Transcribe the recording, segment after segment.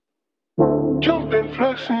Jumping,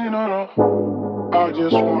 flexing on her. I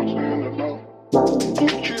just want you to know.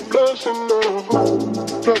 Gucci blessing on her.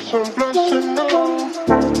 Blessing, blessing on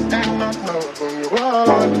her. Ain't not love on your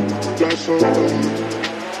life. Blessing on me.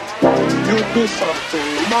 You be something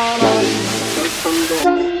in my life. Blessing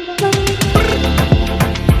on me.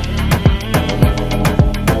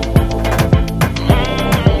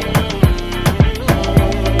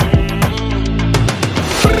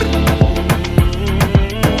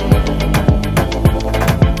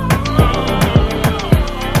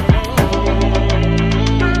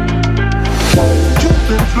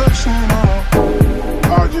 Flexing on,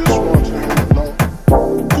 I just want you to know.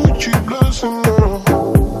 Gucci blessing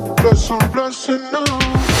on, blessing on.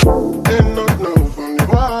 Ain't no love on the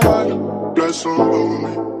wild, blessing on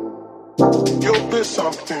me. You'll be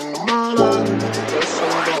something in my life,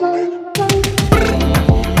 blessing on me.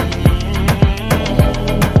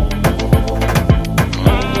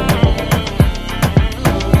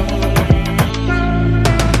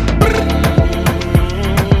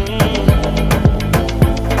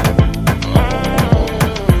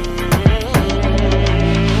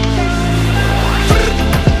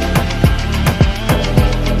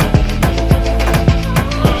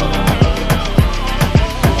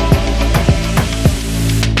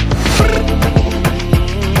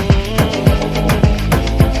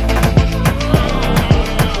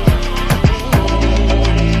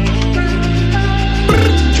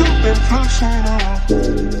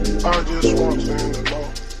 I just want you to know.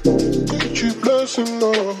 Gucci blessing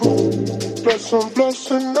on,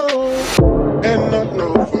 blessing on. Ain't not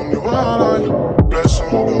love on your life,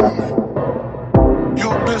 blessing on me.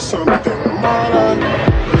 You'll be something in my life.